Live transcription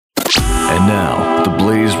And now, the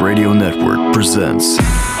Blaze Radio Network presents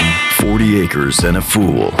 40 Acres and a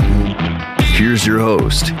Fool. Here's your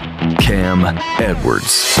host, Cam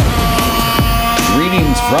Edwards.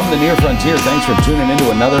 Greetings from the near frontier. Thanks for tuning into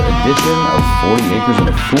another edition of 40 Acres and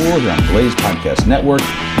a Fool here on Blaze Podcast Network.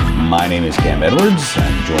 My name is Cam Edwards.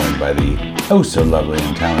 I'm joined by the so lovely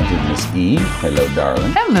and talented Miss E. Hello,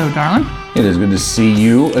 darling. Hello, darling. It is good to see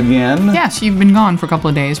you again. Yes, you've been gone for a couple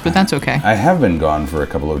of days, but that's okay. I have been gone for a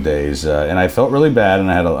couple of days, and I felt really bad.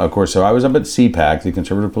 And I had, of course, so I was up at CPAC, the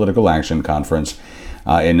Conservative Political Action Conference,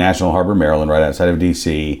 in National Harbor, Maryland, right outside of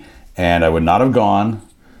D.C., and I would not have gone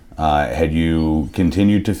had you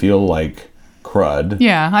continued to feel like crud.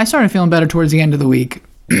 Yeah, I started feeling better towards the end of the week.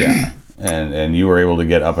 Yeah, and you were able to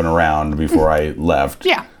get up and around before I left.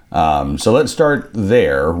 Yeah. So let's start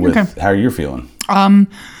there with how you're feeling.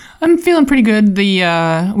 I'm feeling pretty good.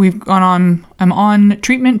 I'm on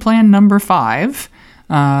treatment plan number 5.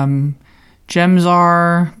 Gemzar,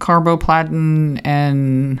 carboplatin,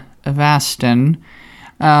 and Avastin.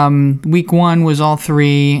 Week 1 was all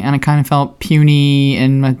 3, and I kind of felt puny,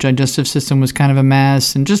 and my digestive system was kind of a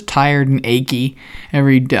mess, and just tired and achy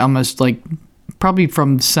every day, almost like probably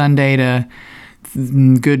from Sunday to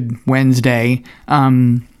good Wednesday.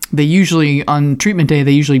 They usually, on treatment day,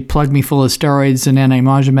 they usually plug me full of steroids and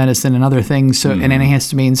anti-nausea medicine and other things, and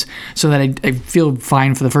antihistamines, so that I feel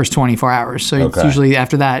fine for the first 24 hours. So It's usually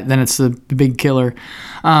after that, then it's the big killer.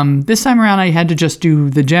 This time around, I had to just do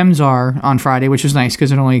the Gemzar on Friday, which was nice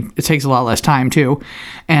because it takes a lot less time too.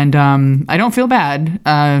 And I don't feel bad.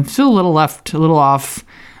 Still a little off,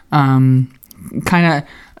 kind of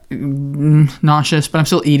nauseous, but I'm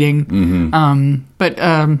still eating. But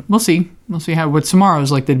we'll see. We'll see what tomorrow's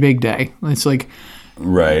like the big day. It's like,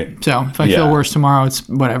 right. So if I feel worse tomorrow, it's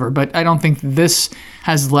whatever. But I don't think this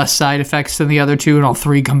has less side effects than the other two, and all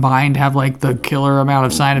 3 combined have like the killer amount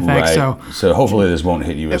of side effects. Right. So hopefully this won't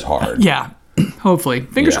hit you as hard. Yeah. Hopefully.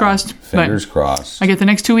 Fingers crossed. Fingers crossed. I get the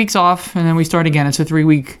next 2 weeks off, and then we start again. It's a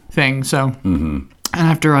 3-week thing. So, and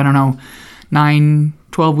after,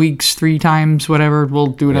 9-12 weeks, 3 times, whatever, we'll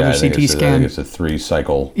do another CT scan. I think it's a 3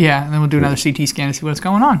 cycle. Yeah, and then we'll do another CT scan to see what's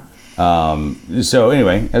going on. So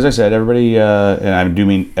anyway, as I said, everybody, and I do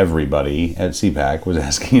mean everybody at CPAC was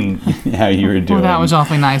asking how you were doing. Well, that was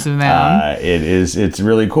awfully nice of them. It's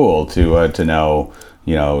really cool to know,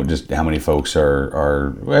 just how many folks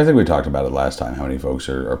are. I think we talked about it last time. How many folks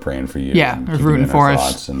are praying for you? Yeah, are rooting for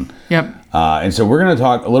us. Yep. And so we're going to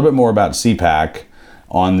talk a little bit more about CPAC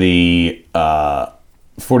on the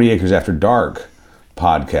 40 Acres After Dark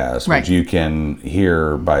podcast, which you can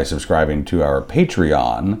hear by subscribing to our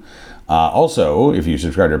Patreon. Also, if you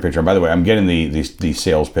subscribe to our Patreon, by the way, I'm getting the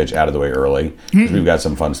sales pitch out of the way early because we've got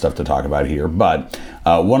some fun stuff to talk about here. But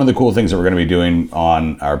one of the cool things that we're going to be doing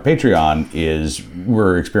on our Patreon is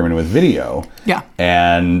we're experimenting with video. Yeah.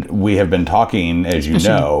 And we have been talking, as you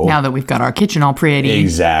know. Now that we've got our kitchen all pretty.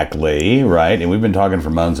 Exactly, right? And we've been talking for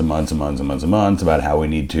months and months and months and months and months about how we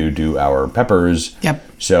need to do our peppers. Yep.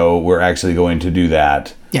 So we're actually going to do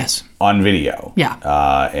that. Yes. On video. Yeah.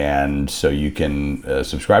 And so you can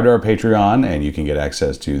subscribe to our Patreon and you can get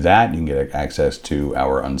access to that. You can get access to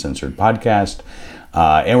our uncensored podcast.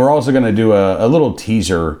 And we're also going to do a little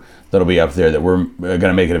teaser that'll be up there that we're going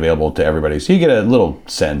to make it available to everybody. So you get a little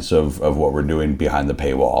sense of what we're doing behind the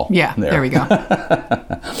paywall. Yeah, there we go. All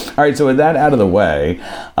right, so with that out of the way,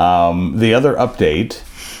 the other update,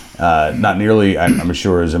 not nearly, I'm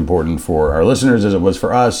sure, as important for our listeners as it was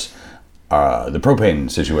for us, the propane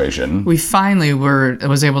situation. We finally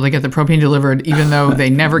was able to get the propane delivered, even though they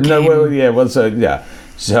never came.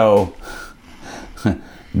 So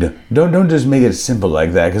don't just make it simple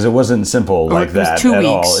like that, because it wasn't simple like that at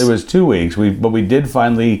all. It was 2 weeks. But we did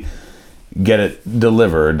finally get it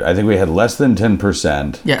delivered. I think we had less than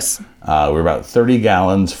 10%. Yes. We're about 30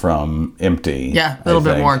 gallons from empty. Yeah, a little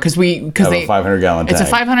bit more because they a 500-gallon tank. It's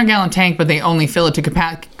a 500-gallon tank, but they only fill it to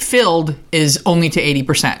capacity. Filled is only to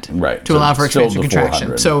 80%. Right. To allow for expansion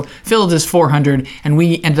contraction. So filled is 400, and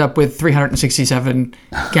we ended up with 367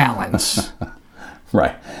 gallons.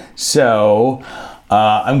 Right. So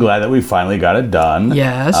I'm glad that we finally got it done.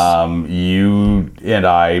 Yes. You and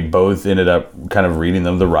I both ended up kind of reading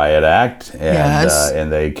them the Riot Act,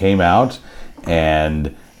 and they came out,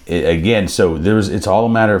 and it's all a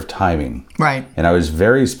matter of timing. Right. And I was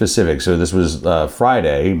very specific. So this was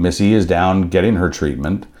Friday. Missy is down getting her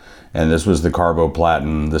treatment. And this was the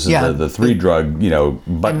carboplatin. This is the 3-drug,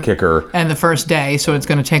 butt kicker. And the first day, so it's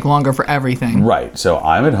going to take longer for everything. Right. So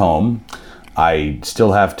I'm at home. I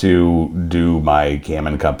still have to do my Cam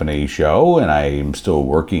and Company show, and I'm still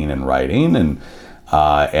working and writing. And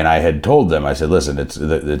And I had told them, I said, listen,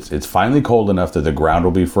 it's finally cold enough that the ground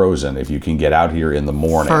will be frozen if you can get out here in the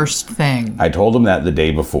morning. First thing. I told them that the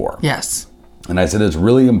day before. Yes. And I said, it's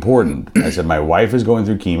really important. I said, my wife is going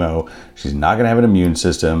through chemo. She's not going to have an immune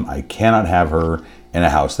system. I cannot have her in a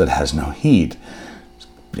house that has no heat.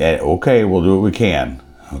 And, okay, we'll do what we can.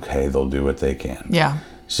 Okay, they'll do what they can. Yeah.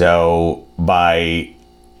 So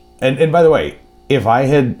and by the way, if I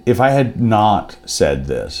had not said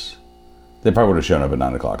this, they probably would have shown up at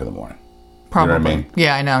 9 o'clock in the morning. Probably. You know what I mean?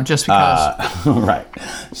 Yeah, I know. Just because. Right.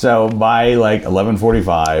 So by like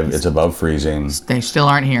 11:45, it's above freezing. They still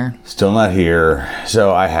aren't here. Still not here.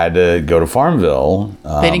 So I had to go to Farmville.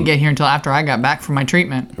 They didn't get here until after I got back from my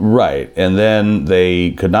treatment. Right. And then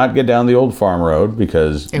they could not get down the old farm road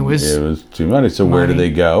because it was too muddy. So where do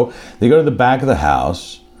they go? They go to the back of the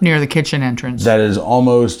house. Near the kitchen entrance. That is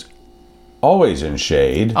almost always in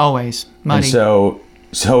shade. Always. Muddy. And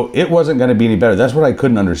so it wasn't going to be any better. That's what I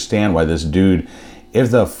couldn't understand, why this dude,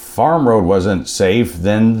 if the farm road wasn't safe,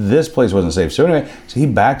 then this place wasn't safe. So anyway, he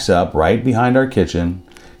backs up right behind our kitchen,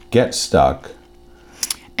 gets stuck.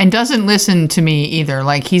 And doesn't listen to me either.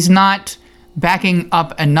 Like, he's not backing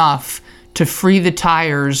up enough to free the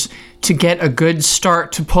tires to get a good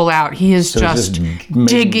start to pull out. He is just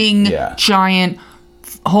digging giant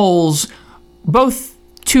holes, both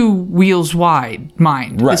 2 wheels wide,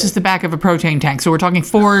 mind. Right. This is the back of a propane tank. So we're talking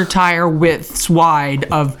 4 tire widths wide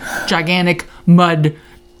of gigantic mud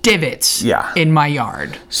divots in my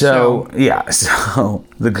yard. So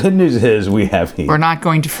the good news is we have heat. We're not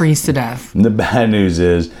going to freeze to death. The bad news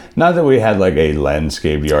is, not that we had like a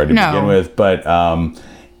landscaped yard to begin with, but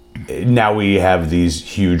now we have these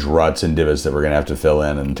huge ruts and divots that we're going to have to fill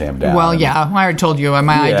in and tamp down. Well, I already told you.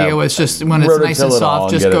 My idea was just when it's nice and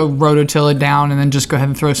soft, just go rototill it down and then just go ahead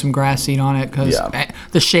and throw some grass seed on it, because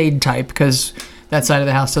the shade type, because that side of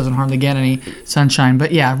the house doesn't hardly get any sunshine.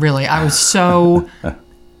 But yeah, really, I was so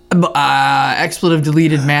expletive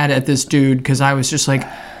deleted mad at this dude, because I was just like,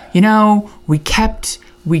 we kept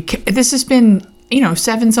this has been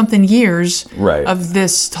 7-something years of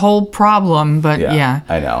this whole problem, but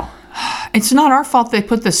I know. It's not our fault they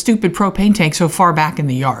put the stupid propane tank so far back in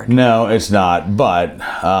the yard. No, it's not. But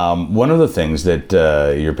one of the things that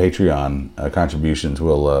your Patreon contributions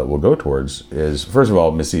will go towards is, first of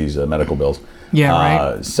all, Missy's medical bills. Yeah,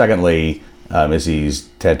 right. Secondly, Missy's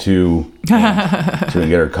tattoo so we can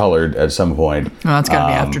get her colored at some point. Well, that's got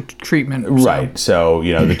to be after treatment. Right. So,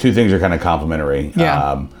 the two things are kind of complementary.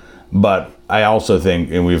 Yeah. But I also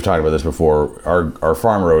think, and we've talked about this before, our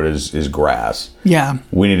farm road is grass. Yeah.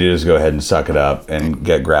 We need to just go ahead and suck it up and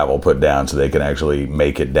get gravel put down so they can actually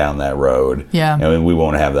make it down that road. Yeah. And we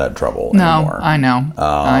won't have that trouble anymore. I know.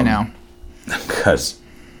 I know. Because,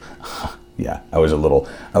 I was a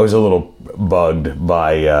little bugged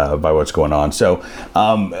by what's going on. So,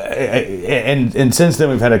 and since then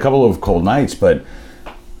we've had a couple of cold nights, but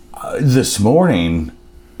this morning,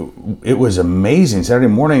 it was amazing. Saturday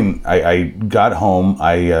morning, I got home.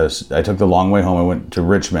 I took the long way home. I went to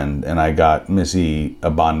Richmond, and I got Missy a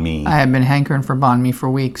banh mi. I have been hankering for banh mi for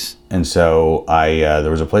weeks. And so there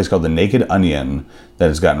was a place called the Naked Onion that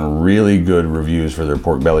has gotten really good reviews for their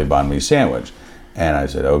pork belly banh mi sandwich. And I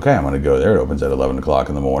said, okay, I'm going to go there. It opens at 11 o'clock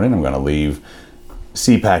in the morning. I'm going to leave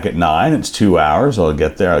CPAC at 9. It's 2 hours. I'll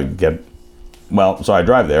get there. So I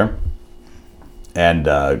drive there.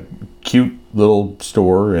 And cute little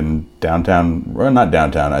store in downtown, well, not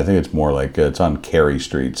downtown, I think it's more like it's on Carey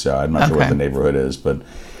Street, so I'm not sure what the neighborhood is, but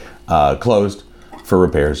closed for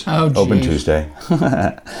repairs. Open Tuesday.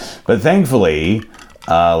 But thankfully,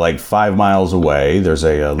 like 5 miles away, there's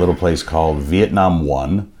a little place called Vietnam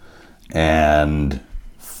One, and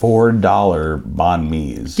 $4 banh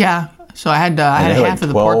mi's. Yeah. So I had half of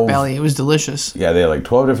the pork belly. It was delicious. Yeah, they had like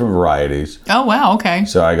 12 different varieties. Oh, wow. Okay.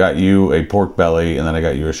 So I got you a pork belly, and then I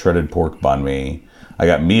got you a shredded pork banh mi. I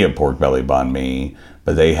got me a pork belly banh mi,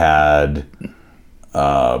 but they had,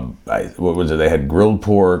 what was it? They had grilled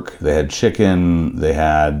pork, they had chicken, they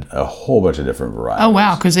had a whole bunch of different varieties. Oh,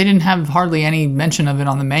 wow, because they didn't have hardly any mention of it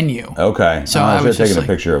on the menu. Okay. So I was taking a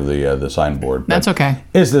picture of the signboard. That's okay.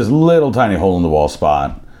 It's this little tiny hole-in-the-wall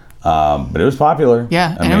spot. But it was popular.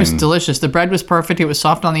 Yeah, it was delicious. The bread was perfect. It was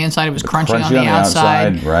soft on the inside. It was crunchy on the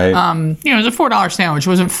outside. Right. It was a $4 sandwich. It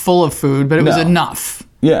wasn't full of food, but it was enough.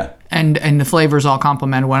 Yeah. And the flavors all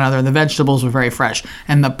complemented one another. The vegetables were very fresh.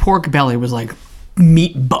 And the pork belly was like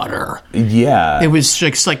meat butter. Yeah. It was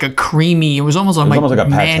just like a creamy, it was almost like a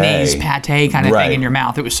mayonnaise pate kind of thing in your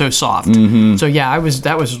mouth. It was so soft. Mm-hmm. So yeah,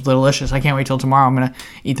 that was delicious. I can't wait till tomorrow. I'm going to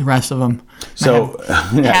eat the rest of them. So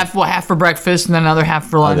half for breakfast and then another half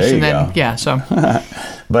for lunch. So.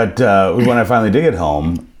 But when I finally did get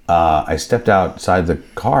home, I stepped outside the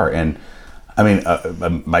car, and I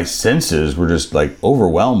mean, my senses were just like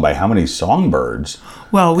overwhelmed by how many songbirds,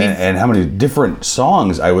 and how many different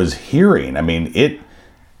songs I was hearing. I mean,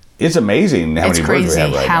 it's amazing how many birds we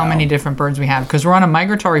have right now. How many different birds we have, because we're on a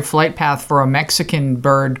migratory flight path for a Mexican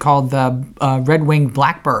bird called the red-winged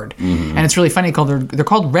blackbird. And it's really funny, they're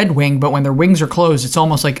called red-winged, but when their wings are closed, it's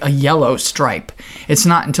almost like a yellow stripe. It's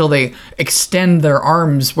not until they extend their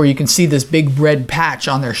arms where you can see this big red patch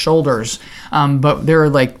on their shoulders. But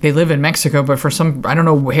they live in Mexico, but for some, I don't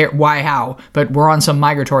know how, but we're on some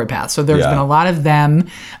migratory path. So there's been a lot of them.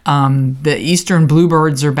 The eastern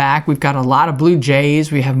bluebirds are back. We've got a lot of blue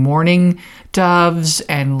jays. We have mourning doves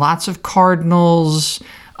and lots of cardinals.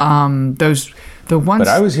 The ones. But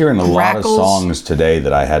I was hearing a lot of grackles. Songs today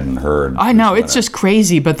that I hadn't heard. I know, it's just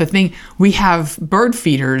crazy. But the thing, we have bird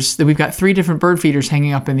feeders. We've got 3 different bird feeders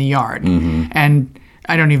hanging up in the yard, and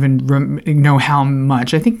I don't even know how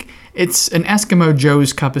much. I think it's an Eskimo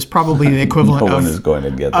Joe's cup is probably the equivalent No one is going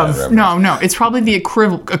to get that reference. No. It's probably the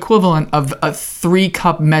equivalent of a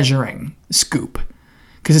 3-cup measuring scoop.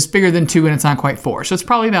 Because it's bigger than 2 and it's not quite 4. So it's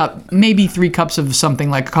probably about maybe 3 cups of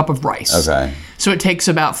something like a cup of rice. Okay. So it takes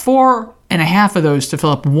about 4.5 of those to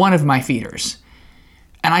fill up one of my feeders.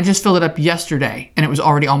 And I just filled it up yesterday, and it was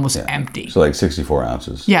already almost empty. So like 64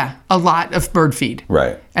 ounces. Yeah, a lot of bird feed.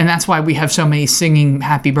 Right. And that's why we have so many singing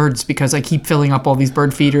happy birds, because I keep filling up all these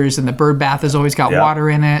bird feeders, and the bird bath has always got water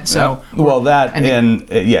in it. So well,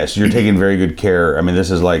 yes, you're taking very good care. I mean,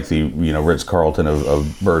 this is like the Ritz-Carlton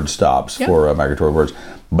of bird stops for migratory birds.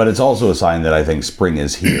 But it's also a sign that I think spring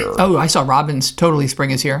is here. Oh, I saw robins. Totally,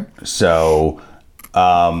 spring is here. So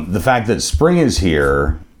the fact that spring is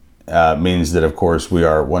here means that, of course, we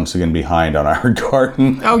are once again behind on our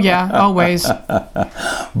garden. Oh, yeah, always.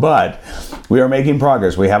 But we are making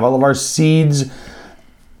progress. We have all of our seeds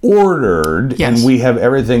ordered, and we have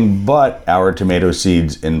everything but our tomato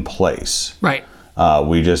seeds in place. Right.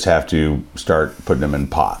 We just have to start putting them in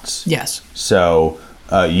pots. Yes. So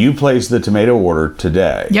you placed the tomato order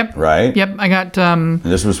today. Yep. Right? Yep. I got...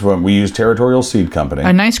 this was we used Territorial Seed Company.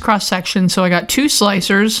 A nice cross-section. So I got 2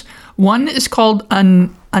 slicers. One is called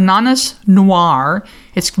an Ananas Noir.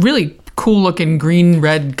 It's really cool-looking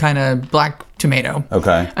green-red kind of black tomato.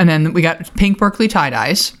 Okay. And then we got pink Berkeley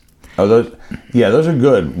tie-dyes. Oh, those are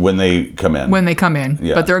good when they come in.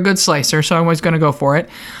 But they're a good slicer, so I'm always going to go for it.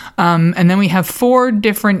 And then we have 4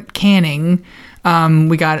 different canning.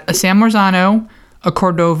 We got a San Marzano, a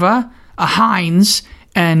Cordova, a Heinz,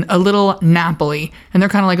 and a little Napoli. And they're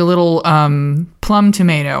kind of like a little plum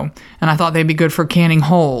tomato. And I thought they'd be good for canning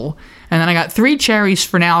whole. And then I got 3 cherries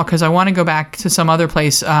for now because I want to go back to some other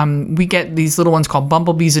place. We get these little ones called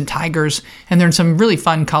bumblebees and tigers, and they're in some really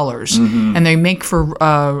fun colors. And they make for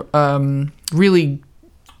really...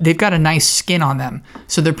 They've got a nice skin on them,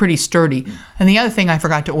 so they're pretty sturdy. And the other thing I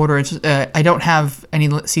forgot to order is I don't have any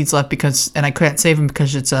seeds left and I couldn't save them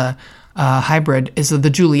because it's a hybrid, is the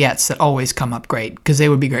Juliets that always come up great because they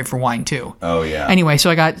would be great for wine too. Oh, yeah. Anyway, so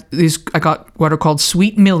I got what are called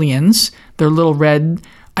Sweet Millions. They're little red.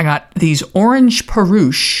 I got these Orange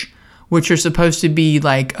Peruche, which are supposed to be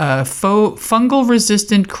like a fungal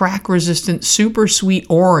resistant, crack resistant, super sweet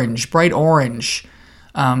orange, bright orange,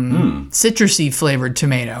 citrusy flavored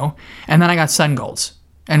tomato. And then I got Sun Golds.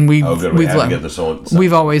 And we've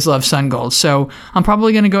always loved Sun Golds. So I'm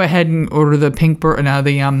probably going to go ahead and order the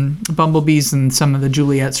bumblebees and some of the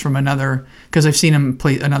Juliets from another, because I've seen them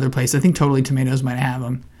another place. I think Totally Tomatoes might have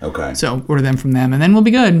them. Okay. So order them from them, and then we'll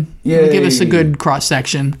be good. Yay. Give us a good cross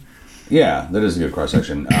section. Yeah, that is a good cross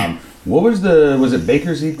section. What was it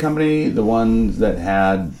Baker Seed Company, the ones that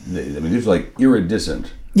had? These are like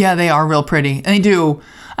iridescent. Yeah, they are real pretty, and they do.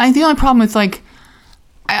 I think the only problem with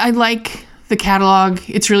I like the catalog.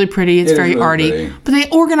 It's really pretty. It's very really arty. Pretty. But they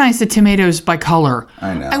organize the tomatoes by color.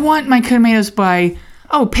 I know. I want my tomatoes by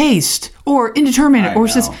paste or indeterminate or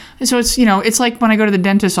so it's it's like when I go to the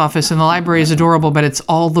dentist's office and the library is adorable, but it's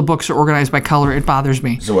all the books are organized by color. It bothers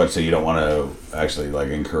me. So what? So you don't want to actually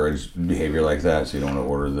encourage behavior like that? So you don't want to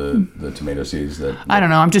order the tomato seeds that? I don't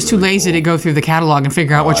know. I'm just really too lazy to go through the catalog and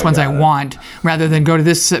figure out which ones I want, rather than go to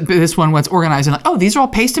this one what's organized and these are all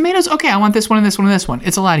paste tomatoes. Okay, I want this one and this one and this one.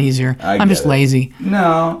 It's a lot easier. I'm just lazy.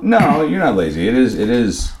 No, you're not lazy. It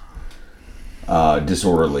is.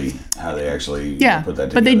 Disorderly how they actually put that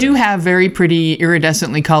together. But they do have very pretty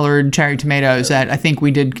iridescently colored cherry tomatoes that I think we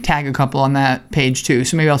did tag a couple on that page too.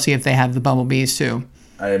 So maybe I'll see if they have the bumblebees too.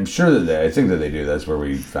 I'm sure that I think that they do. That's where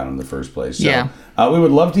we found them in the first place. So, we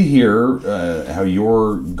would love to hear how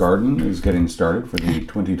your garden is getting started for the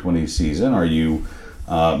 2020 season. Are you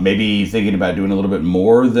maybe thinking about doing a little bit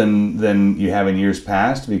more than you have in years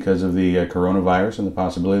past because of the coronavirus and the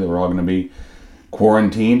possibility that we're all going to be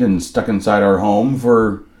quarantined and stuck inside our home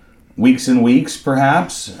for weeks and weeks,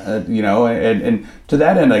 perhaps. And to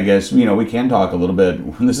that end, I guess, we can talk a little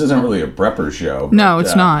bit. This isn't really a prepper show. No,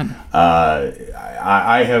 it's not.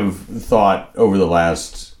 I have thought over the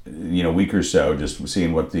last week or so, just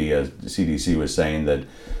seeing what the CDC was saying, that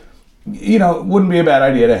it wouldn't be a bad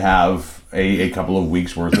idea to have a couple of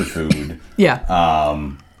weeks worth of food. Yeah.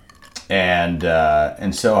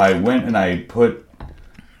 And so I went and I put,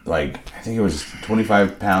 I think it was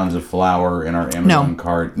 25 pounds of flour in our Amazon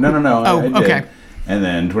cart. No. Oh, I did. okay. And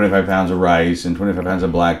then 25 pounds of rice and 25 pounds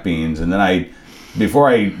of black beans. And then before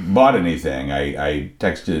I bought anything, I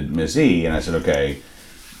texted Miss E and I said, okay,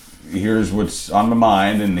 here's what's on my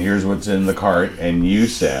mind and here's what's in the cart. And you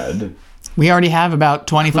said... We already have about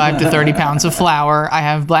 25 to 30 pounds of flour. I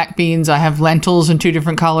have black beans. I have lentils in 2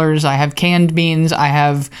 different colors. I have canned beans. I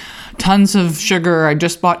have tons of sugar. I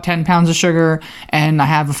just bought 10 pounds of sugar. And I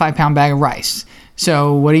have a 5-pound bag of rice.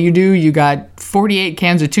 So what do? You got 48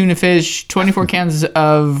 cans of tuna fish, 24 cans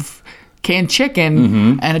of canned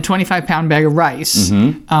chicken, and a 25-pound bag of rice.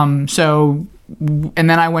 And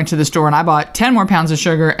then I went to the store and I bought 10 more pounds of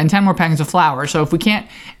sugar and 10 more pounds of flour. So if we can't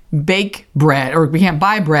bake bread, or we can't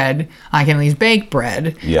buy bread, I can at least bake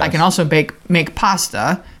bread. Yes. I can also make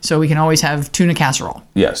pasta, so we can always have tuna casserole.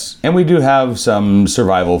 Yes. And we do have some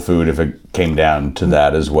survival food if it came down to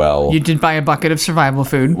that as well. You did buy a bucket of survival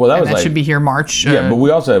food. Well, that should be here March. Yeah, but we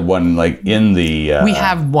also had one in the... we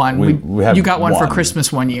have one. We have you got one for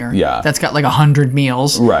Christmas one year. Yeah. That's got 100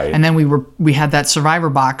 meals. Right. And then we had that Survivor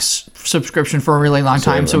Box subscription for a really long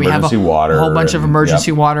time. So we have a whole bunch of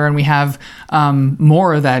emergency water, and we have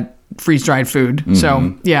more of that freeze-dried food.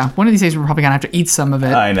 So, yeah, one of these days we're probably going to have to eat some of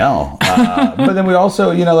it. I know. But then we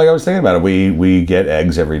also, I was thinking about it, we get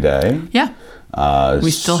eggs every day. Yeah.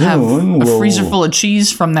 We still have a freezer full of cheese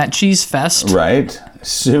from that cheese fest. Right.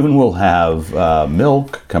 Soon we'll have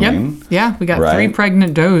milk coming. Yep. Yeah, we got 3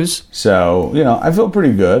 pregnant does. So, I feel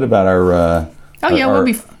pretty good about our... we'll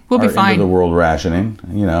be fine. End of the world rationing.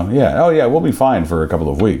 Yeah. Oh, yeah, we'll be fine for a couple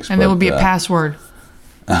of weeks. And there will be a password.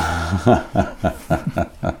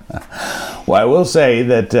 Well, I will say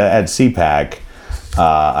that at CPAC,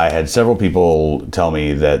 I had several people tell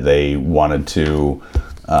me that they wanted to...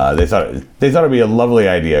 They thought it'd be a lovely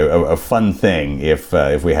idea, a fun thing if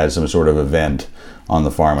we had some sort of event on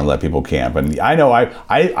the farm and let people camp. And I know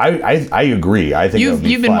I agree. I think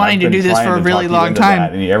you've been wanting to do this for a really long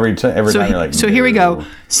time. And every time you're like, so here we go.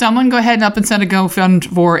 Someone go ahead and up and set a GoFund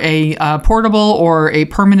for a portable or a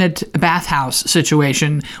permanent bathhouse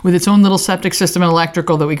situation with its own little septic system and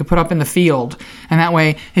electrical that we could put up in the field. And that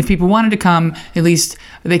way, if people wanted to come, at least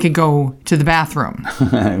they could go to the bathroom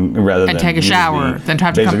rather than take a shower, than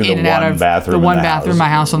have to come in and out of the one bathroom in my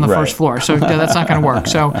house on the first floor. So that's not going to work.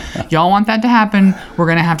 So y'all want that to happen? We're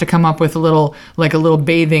going to have to come up with a little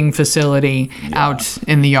bathing facility out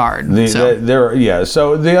in the yard. So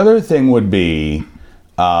the other thing would be,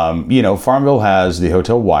 Farmville has the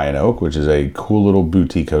Hotel Wyanoke, which is a cool little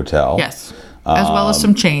boutique hotel. Yes. As well as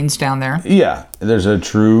some chains down there. Yeah. There's a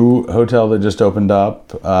True hotel that just opened up.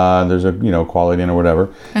 There's a, Quality Inn or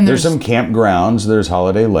whatever. And there's some campgrounds. There's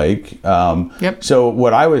Holiday Lake. Yep. So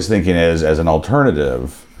what I was thinking is, as an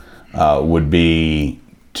alternative, would be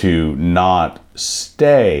to not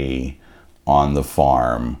stay on the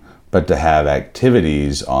farm, but to have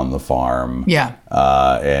activities on the farm. Yeah.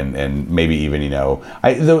 And maybe even,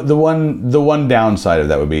 the one downside of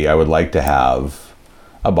that would be I would like to have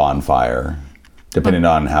a bonfire, depending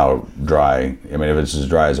on how dry. I mean, if it's as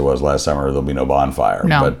dry as it was last summer, there'll be no bonfire.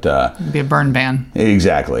 No, but it'd be a burn ban.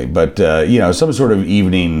 Exactly. But, some sort of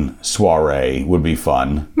evening soiree would be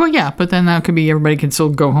fun. Well, yeah, but then that could be everybody can still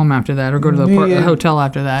go home after that or go to the hotel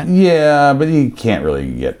after that. Yeah, but you can't really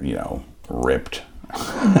get, ripped.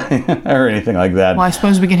 or anything like that. Well, I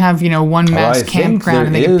suppose we can have, one mass campground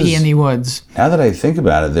and they can pee in the woods. Now that I think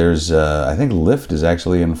about it, there's, I think Lyft is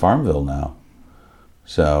actually in Farmville now.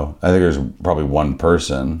 So I think there's probably one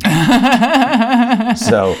person. So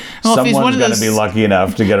someone's going to be lucky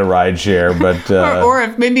enough to get a ride share, but or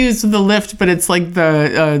if maybe it's the Lyft, but it's like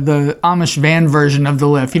the Amish van version of the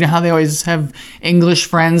Lyft. You know how they always have English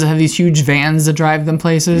friends that have these huge vans that drive them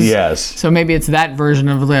places? Yes. So maybe it's that version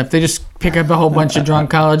of Lyft. They just pick up a whole bunch of drunk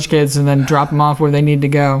college kids and then drop them off where they need to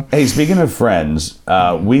go. Hey, speaking of friends,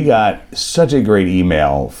 we got such a great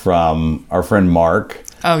email from our friend Mark.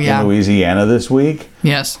 Oh, yeah. In Louisiana this week.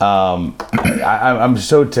 Yes. I'm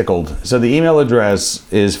so tickled. So the email address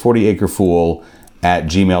is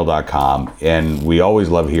 40acrefool@gmail.com, and we always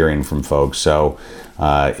love hearing from folks. So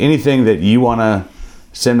anything that you want to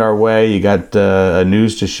send our way. You got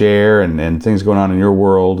news to share and things going on in your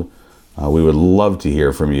world. We would love to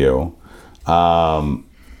hear from you.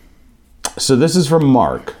 So this is from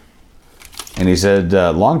Mark. And he said,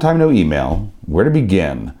 long time no email. Where to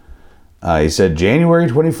begin? He said, January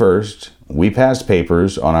 21st, we passed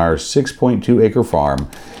papers on our 6.2 acre farm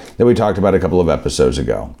that we talked about a couple of episodes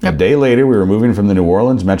ago. Yep. A day later, we were moving from the New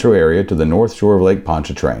Orleans metro area to the north shore of Lake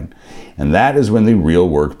Pontchartrain. And that is when the real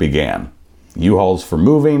work began. U-Hauls for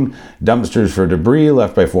moving, dumpsters for debris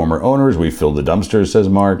left by former owners. We filled the dumpsters, says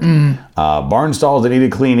Mark. Barn stalls that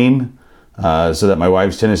needed cleaning so that my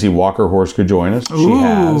wife's Tennessee Walker horse could join us. Ooh, she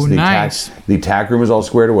has. Nice. The tack room is all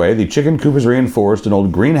squared away. The chicken coop is reinforced. An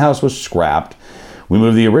old greenhouse was scrapped. We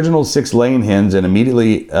moved the original 6 laying hens, and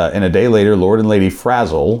immediately, and a day later, Lord and Lady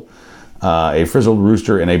Frazzle, a frizzled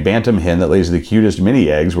rooster and a bantam hen that lays the cutest mini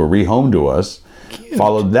eggs, were rehomed to us. Cute.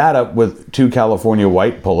 Followed that up with 2 California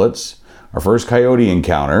white pullets, our first coyote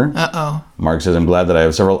encounter. Mark says, I'm glad that I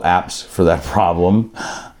have several apps for that problem.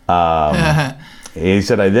 He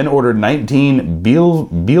said, I then ordered 19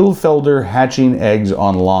 Bielefelder hatching eggs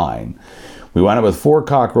online. We wound up with 4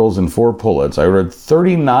 cockerels and 4 pullets. I ordered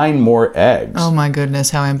 39 more eggs. Oh my goodness,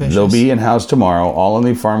 how ambitious. They'll be in-house tomorrow, all in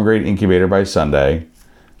the farm-grade incubator by Sunday.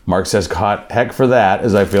 Mark says, heck for that,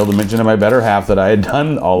 as I failed to mention to my better half that I had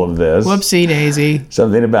done all of this. Whoopsie daisy.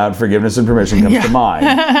 Something about forgiveness and permission comes to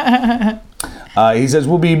mind. He says,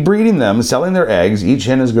 we'll be breeding them, selling their eggs. Each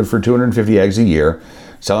hen is good for 250 eggs a year.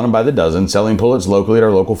 Selling them by the dozen, selling pullets locally at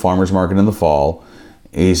our local farmers market in the fall.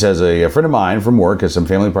 He says a friend of mine from work has some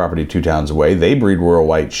family property 2 towns away. They breed rural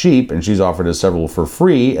white sheep, and she's offered us several for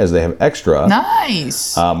free as they have extra.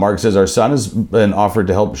 Nice. Mark says our son has been offered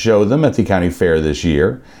to help show them at the county fair this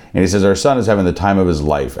year. And he says our son is having the time of his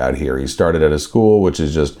life out here. He started at a school which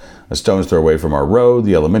is just a stone's throw away from our road,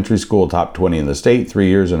 the elementary school, top 20 in the state, 3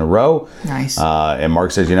 years in a row. Nice. And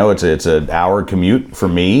Mark says, it's an hour commute for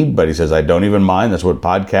me, but he says, I don't even mind. That's what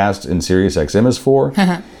podcast and Sirius XM is for.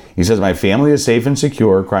 He says, my family is safe and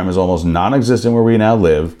secure. Crime is almost non-existent where we now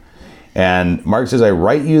live. And Mark says, I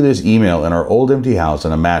write you this email in our old empty house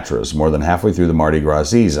on a mattress more than halfway through the Mardi Gras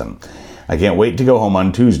season. I can't wait to go home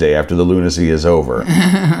on Tuesday after the lunacy is over.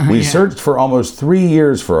 We searched for almost 3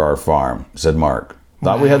 years for our farm, said Mark.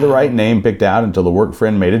 Thought we had the right name picked out until the work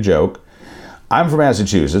friend made a joke. I'm from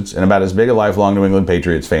Massachusetts and about as big a lifelong New England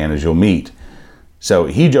Patriots fan as you'll meet. So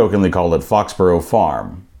he jokingly called it Foxborough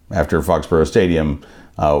Farm after Foxborough Stadium,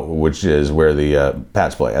 which is where the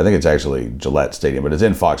Pats play. I think it's actually Gillette Stadium, but it's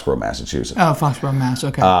in Foxborough, Massachusetts. Oh, Foxborough, Mass.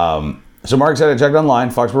 Okay. So Mark said I checked online.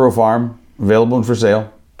 Foxborough Farm, available and for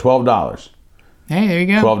sale, $12. Hey, there you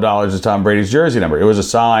go. $12 is Tom Brady's jersey number. It was a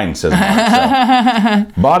sign, says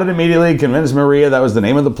Mark. So. Bought it immediately, convinced Maria that was the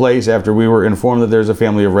name of the place after we were informed that there's a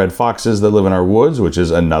family of red foxes that live in our woods, which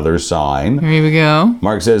is another sign. Here we go.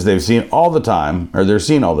 Mark says they're seen all the time.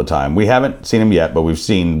 We haven't seen them yet, but we've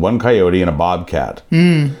seen 1 coyote and a bobcat.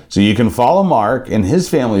 So you can follow Mark and his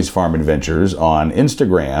family's farm adventures on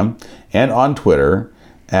Instagram and on Twitter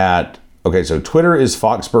so Twitter is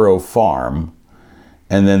Foxborough Farm.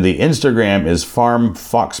 And then the Instagram is Farm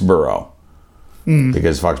Foxborough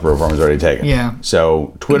because Foxborough Farm is already taken. Yeah.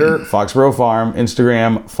 So Twitter, Foxborough Farm,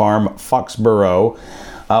 Instagram, Farm Foxborough.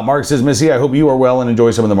 Mark says, Missy, I hope you are well and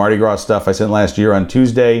enjoy some of the Mardi Gras stuff I sent last year on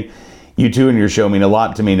Tuesday. You two and your show mean a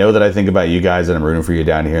lot to me. Know that I think about you guys and I'm rooting for you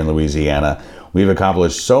down here in Louisiana. We've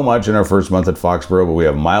accomplished so much in our first month at Foxborough, but we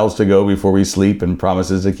have miles to go before we sleep and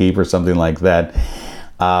promises to keep or something like that.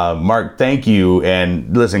 Mark, thank you.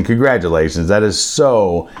 And listen, congratulations. That is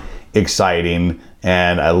so exciting.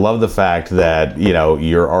 And I love the fact that,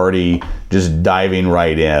 you're already just diving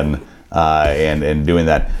right in and doing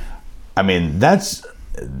that. I mean, that's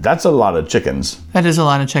a lot of chickens. That is a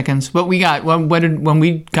lot of chickens. But we got, when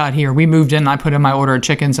we got here, we moved in, I put in my order of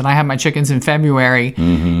chickens, and I had my chickens in February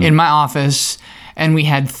in my office, and we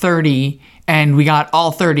had 30, and we got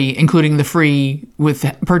all 30, including the free with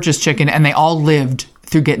purchased chicken, and they all lived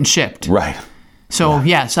through getting shipped. Right. So,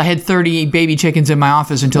 yes, I had 30 baby chickens in my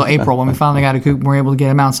office until April when we finally got a coop and were able to get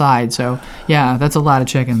them outside. So, yeah, that's a lot of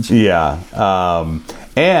chickens. Yeah.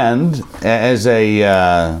 And as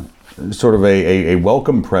a sort of a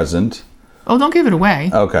welcome present. Oh, don't give it away.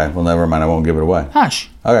 Okay. Well, never mind. I won't give it away. Hush.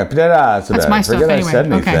 Okay. That's my stuff Forget anyway. I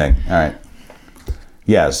said anything. Okay. All right.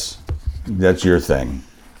 Yes, that's your thing.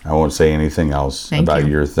 I won't say anything else about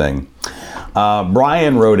your thing.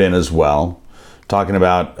 Brian wrote in as well, talking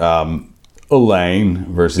about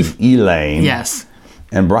Elaine versus Elaine. Yes.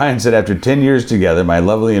 And Brian said, after 10 years together, my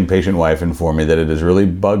lovely and patient wife informed me that it has really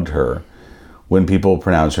bugged her when people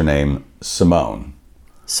pronounce her name Simone.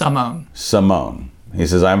 Simone. He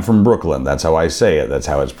says, I'm from Brooklyn. That's how I say it. That's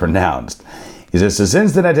how it's pronounced. He says, so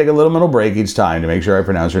since then I take a little mental break each time to make sure I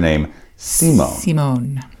pronounce her name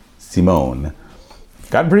Simone. Simone.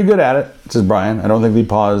 Gotten pretty good at it, says Brian. I don't think the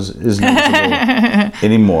pause is noticeable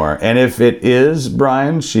anymore. And if it is,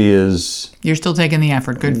 Brian, she is... You're still taking the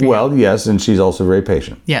effort. Good for you. Well, yes, and she's also very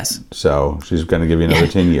patient. Yes. So she's going to give you another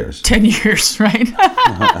 10 years. 10 years, right?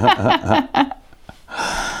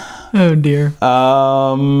 Oh, dear.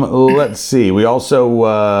 Let's see. We also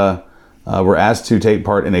were asked to take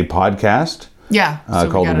part in a podcast. Yeah.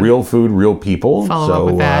 Called Real Food, Real People. Follow up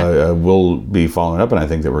with that. We'll be following up, and I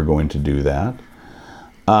think that we're going to do that.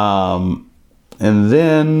 And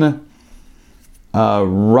then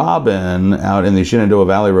Robin out in the Shenandoah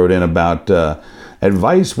Valley wrote in about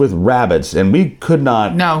advice with rabbits, and we could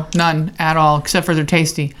not... No, none at all, except for they're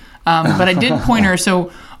tasty. But I did point her, so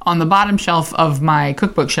on the bottom shelf of my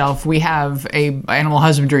cookbook shelf, we have a animal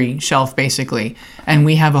husbandry shelf, basically. And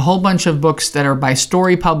we have a whole bunch of books that are by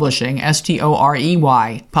Story Publishing,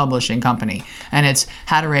 Storey Publishing Company. And it's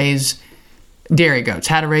how to raise dairy goats,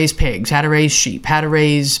 how to raise pigs, how to raise sheep,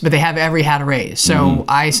 but they have every how to raise. So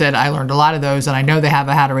I said I learned a lot of those, and I know they have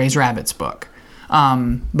a how to raise rabbits book.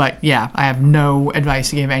 But yeah, I have no advice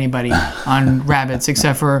to give anybody on rabbits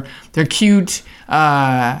except for they're cute.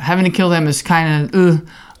 Having to kill them is kind of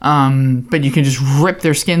but you can just rip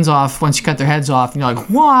their skins off once you cut their heads off, and you're like,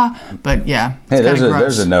 wah. But yeah, hey,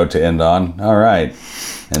 there's a note to end on. All right.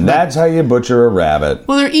 And that's how you butcher a rabbit.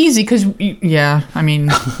 Well, they're easy because, yeah, I mean...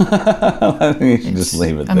 I think you should just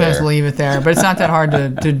leave it there. I'm going to leave it there. But it's not that hard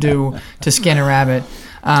to skin a rabbit.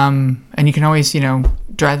 And you can always,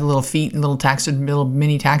 dry the little feet and little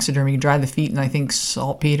mini taxidermy. You dry the feet in, I think,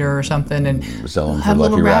 saltpeter or something. And sell them for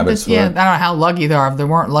lucky rabbits. Yeah, I don't know how lucky they are if they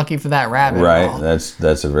weren't lucky for that rabbit. Right,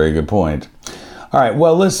 that's a very good point. All right,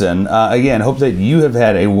 well, listen, again, hope that you have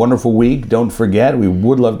had a wonderful week. Don't forget, we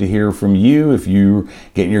would love to hear from you if you're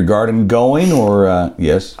getting your garden going or,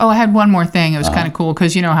 yes? Oh, I had one more thing. It was kind of cool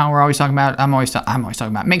because you know how we're always talking about, I'm always talking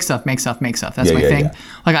about make stuff. That's my thing. Yeah.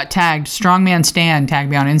 I got tagged, Strongman Stan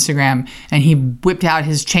tagged me on Instagram, and he whipped out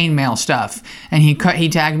his chainmail stuff, and he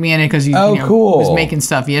tagged me in it because he cool. was making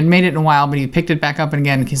stuff. He had made it in a while, but he picked it back up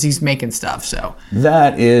again because he's making stuff, so.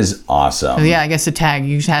 That is awesome. So yeah, I guess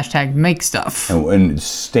use hashtag make stuff. And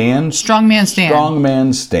Stan? Strongman Stan.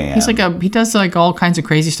 Strongman Stan. He's he does all kinds of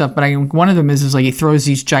crazy stuff, but one of them is he throws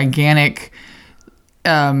these gigantic,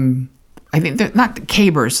 I think they're not the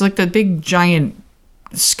cabers, like the big giant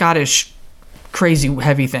Scottish crazy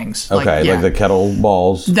heavy things. Okay, like the kettle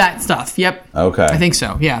balls? That stuff, yep. Okay. I think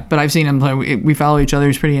so, yeah. But I've seen him play. We follow each other.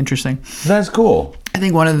 He's pretty interesting. That's cool. I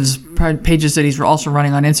think one of his pages that he's also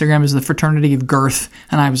running on Instagram is the Fraternity of Girth,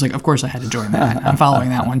 and I was like, of course I had to join that. I'm following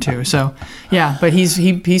that one too. So yeah, but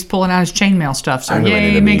he's pulling out his chainmail stuff. So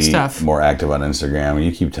yay, make stuff. More active on Instagram.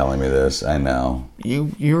 You keep telling me this. I know.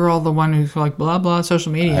 You're all the one who's like blah blah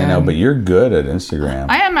social media. I know, but you're good at Instagram.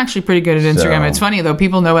 I am actually pretty good at Instagram. It's funny though.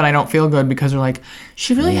 People know when I don't feel good because they're like,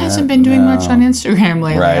 she really hasn't been doing much on Instagram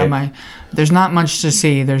lately. Right. There's not much to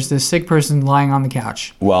see. There's this sick person lying on the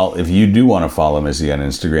couch. Well, if you do want to follow Missy on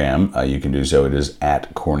Instagram, you can do so. It is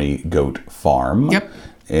at Corny Goat Farm. Yep.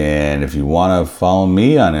 And if you want to follow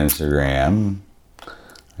me on Instagram,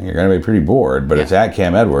 you're going to be pretty bored, but it's at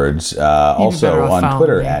Cam Edwards. Also on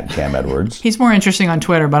Twitter at Cam Edwards. He's more interesting on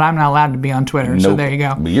Twitter, but I'm not allowed to be on Twitter, so there you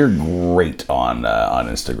go. But you're great on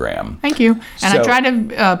Instagram. Thank you. And I try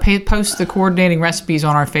to post the coordinating recipes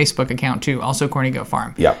on our Facebook account too, also Corny Goat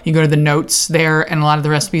Farm. Yep. You go to the notes there, and a lot of the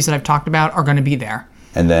recipes that I've talked about are going to be there.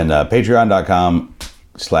 And then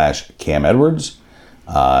patreon.com/Cam Edwards.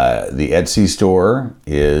 The Etsy store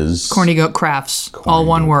is Corny Goat Crafts, all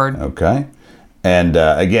one word. Okay. And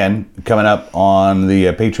again, coming up on the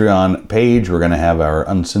Patreon page, we're going to have our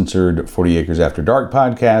uncensored 40 Acres After Dark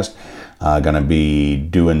podcast. Going to be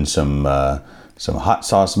doing some hot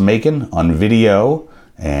sauce making on video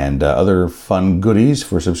and other fun goodies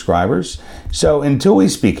for subscribers. So until we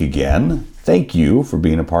speak again, thank you for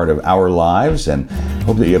being a part of our lives, and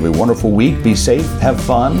hope that you have a wonderful week. Be safe, have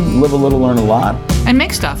fun, live a little, learn a lot. And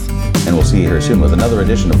make stuff. And we'll see you here soon with another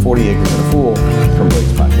edition of 40 Acres and a Fool from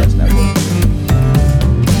Blaze Podcast Network.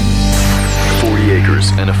 40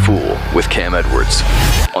 Acres and a Fool with Cam Edwards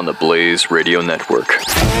on the Blaze Radio Network.